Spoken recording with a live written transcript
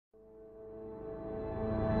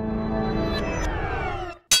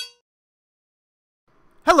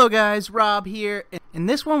Hello guys, Rob here. In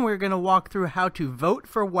this one we're going to walk through how to vote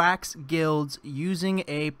for Wax guilds using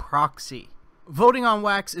a proxy. Voting on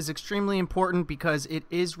Wax is extremely important because it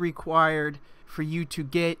is required for you to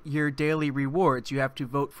get your daily rewards. You have to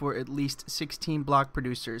vote for at least 16 block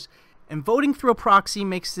producers. And voting through a proxy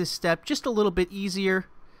makes this step just a little bit easier,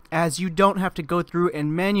 as you don't have to go through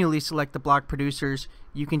and manually select the block producers.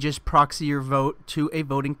 You can just proxy your vote to a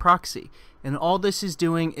voting proxy. And all this is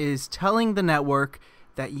doing is telling the network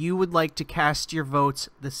that you would like to cast your votes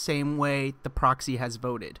the same way the proxy has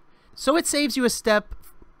voted. So it saves you a step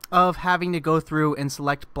of having to go through and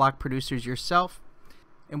select block producers yourself.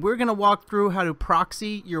 And we're going to walk through how to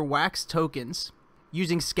proxy your Wax tokens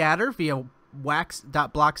using scatter via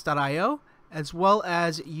wax.blocks.io, as well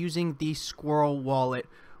as using the Squirrel Wallet,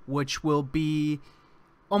 which will be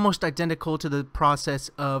almost identical to the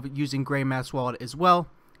process of using Greymass Wallet as well,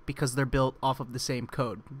 because they're built off of the same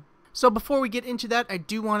code. So before we get into that, I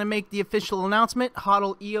do want to make the official announcement.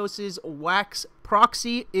 Hottel EOS's Wax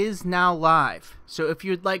Proxy is now live. So if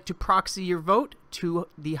you'd like to proxy your vote to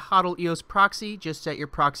the Hottel EOS Proxy, just set your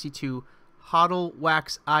proxy to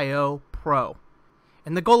hodlwaxiopro.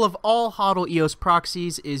 And the goal of all Hottel EOS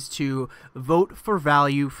proxies is to vote for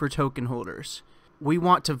value for token holders. We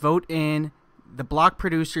want to vote in the block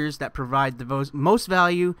producers that provide the most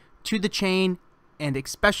value to the chain, and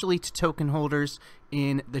especially to token holders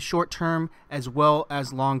in the short term as well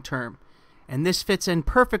as long term. And this fits in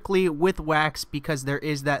perfectly with Wax because there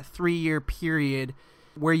is that 3-year period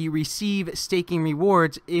where you receive staking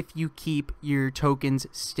rewards if you keep your tokens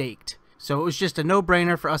staked. So it was just a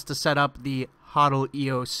no-brainer for us to set up the Hottel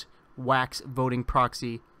EOS Wax voting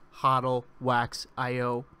proxy,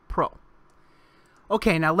 hodlwaxiopro.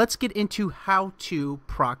 Okay, now let's get into how to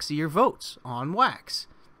proxy your votes on Wax.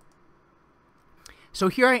 So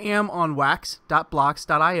here I am on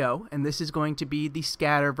wax.blocks.io, and this is going to be the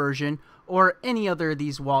scatter version, or any other of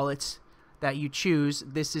these wallets that you choose.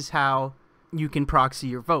 This is how you can proxy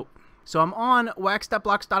your vote. So I'm on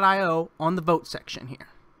wax.blocks.io on the vote section here.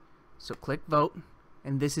 So click vote,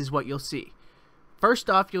 and this is what you'll see. First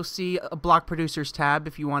off, you'll see a block producers tab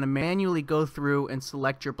if you want to manually go through and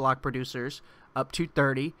select your block producers up to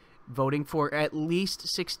 30, voting for at least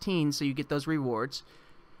 16 so you get those rewards.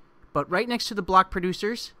 But right next to the block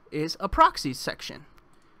producers is a proxies section.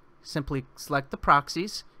 Simply select the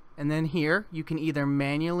proxies, and then here you can either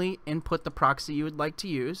manually input the proxy you would like to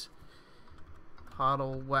use,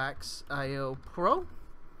 hodlwaxiopro,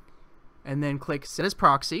 and then click set as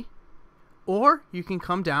proxy, or you can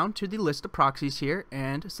come down to the list of proxies here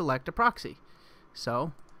and select a proxy.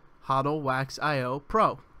 So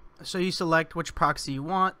hodlwaxiopro. So you select which proxy you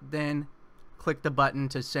want, then click the button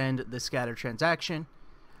to send the scatter transaction.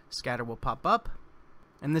 Scatter will pop up,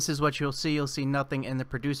 and this is what you'll see. You'll see nothing in the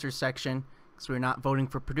producers section, so we're not voting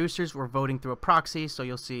for producers, we're voting through a proxy. So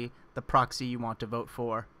you'll see the proxy you want to vote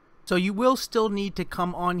for. So you will still need to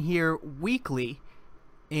come on here weekly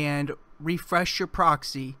and refresh your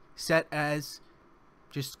proxy, set as,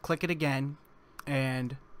 just click it again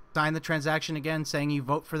and sign the transaction again saying you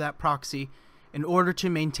vote for that proxy in order to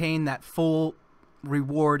maintain that full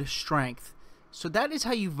reward strength. So that is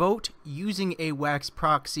how you vote using a Wax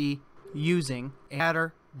proxy using a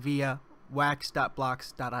scatter via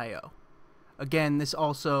wax.blocks.io. Again, this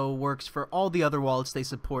also works for all the other wallets they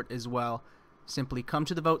support as well. Simply come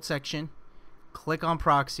to the vote section, click on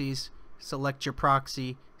proxies, select your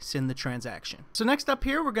proxy, send the transaction. So next up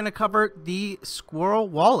here, we're going to cover the Squirrel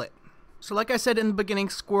Wallet. So like I said in the beginning,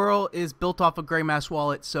 Squirrel is built off of Greymass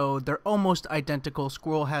Wallet, so they're almost identical.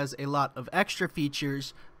 Squirrel has a lot of extra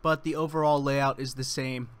features, but the overall layout is the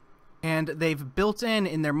same. And they've built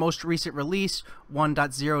in their most recent release,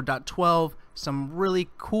 1.0.12, some really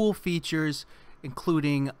cool features,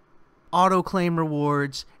 including auto claim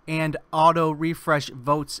rewards and auto refresh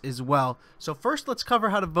votes as well. So first, let's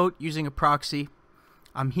cover how to vote using a proxy.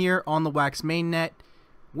 I'm here on the Wax mainnet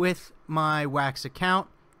with my Wax account.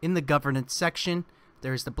 In the governance section,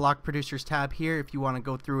 there's the block producers tab here if you want to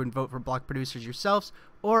go through and vote for block producers yourselves,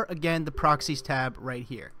 or again the proxies tab right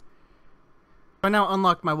here. I now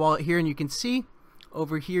unlocked my wallet here, and you can see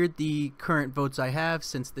over here the current votes I have.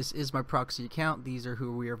 Since this is my proxy account, these are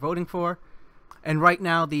who we are voting for. And right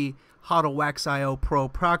now the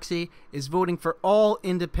hodlwaxiopro proxy is voting for all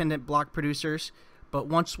independent block producers, but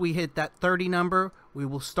once we hit that 30 number, we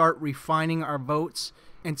will start refining our votes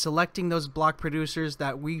and selecting those block producers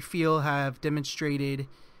that we feel have demonstrated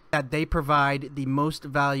that they provide the most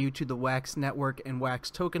value to the Wax network and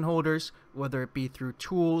Wax token holders, whether it be through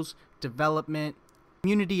tools, development,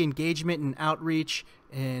 community engagement and outreach,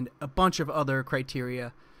 and a bunch of other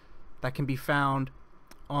criteria that can be found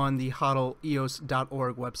on the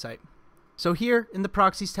hodleosvoter website. So here in the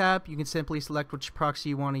Proxies tab, you can simply select which proxy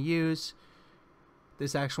you want to use.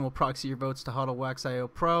 This action will proxy your votes to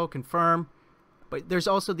hodlwaxiopro, confirm. But there's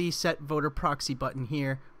also the Set Voter Proxy button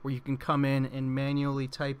here, where you can come in and manually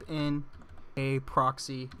type in a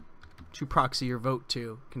proxy to proxy your vote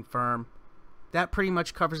to, confirm. That pretty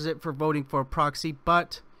much covers it for voting for a proxy,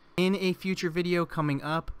 but in a future video coming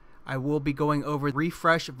up, I will be going over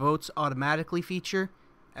refresh votes automatically feature,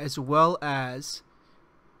 as well as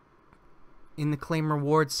in the claim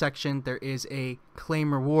rewards section, there is a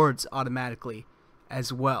claim rewards automatically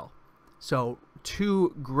as well. So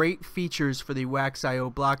 2 great features for the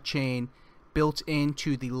waxio blockchain built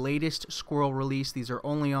into the latest Squirrel release. These are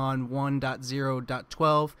only on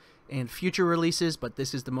 1.0.12 and future releases, but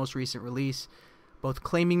this is the most recent release. Both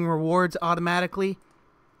claiming rewards automatically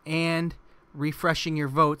and refreshing your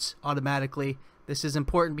votes automatically. This is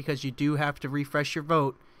important because you do have to refresh your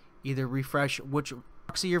vote. Either refresh which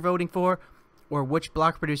proxy you're voting for or which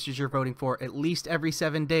block producers you're voting for at least every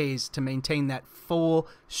 7 days to maintain that full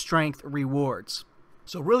strength rewards.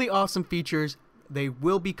 So really awesome features. They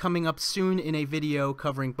will be coming up soon in a video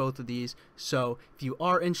covering both of these. So if you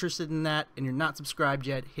are interested in that and you're not subscribed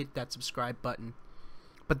yet, hit that subscribe button.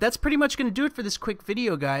 But that's pretty much going to do it for this quick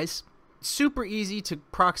video, guys. Super easy to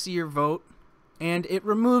proxy your vote, and it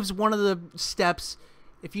removes one of the steps.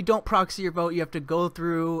 If you don't proxy your vote, you have to go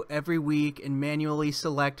through every week and manually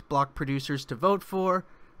select block producers to vote for.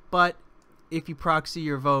 But if you proxy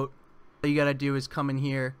your vote, all you gotta do is come in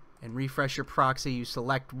here and refresh your proxy. You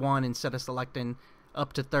select one instead of selecting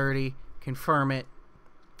up to 30, confirm it,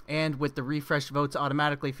 and with the refresh votes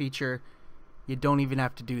automatically feature, you don't even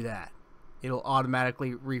have to do that. It'll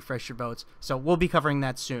automatically refresh your votes. So we'll be covering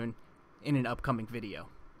that soon in an upcoming video.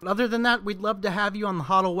 But other than that, we'd love to have you on the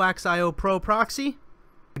hodlwaxiopro proxy.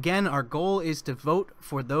 Again, our goal is to vote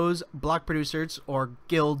for those block producers, or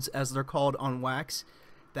guilds as they're called on Wax,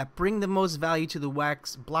 that bring the most value to the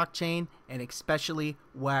Wax blockchain, and especially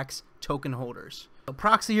Wax token holders. So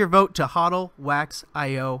proxy your vote to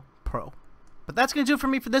hodlwaxiopro. But that's going to do it for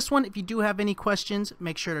me for this one. If you do have any questions,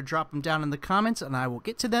 make sure to drop them down in the comments and I will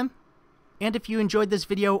get to them. And if you enjoyed this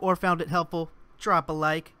video or found it helpful, drop a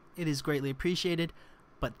like. It is greatly appreciated.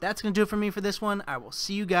 But that's going to do it for me for this one. I will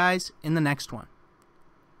see you guys in the next one.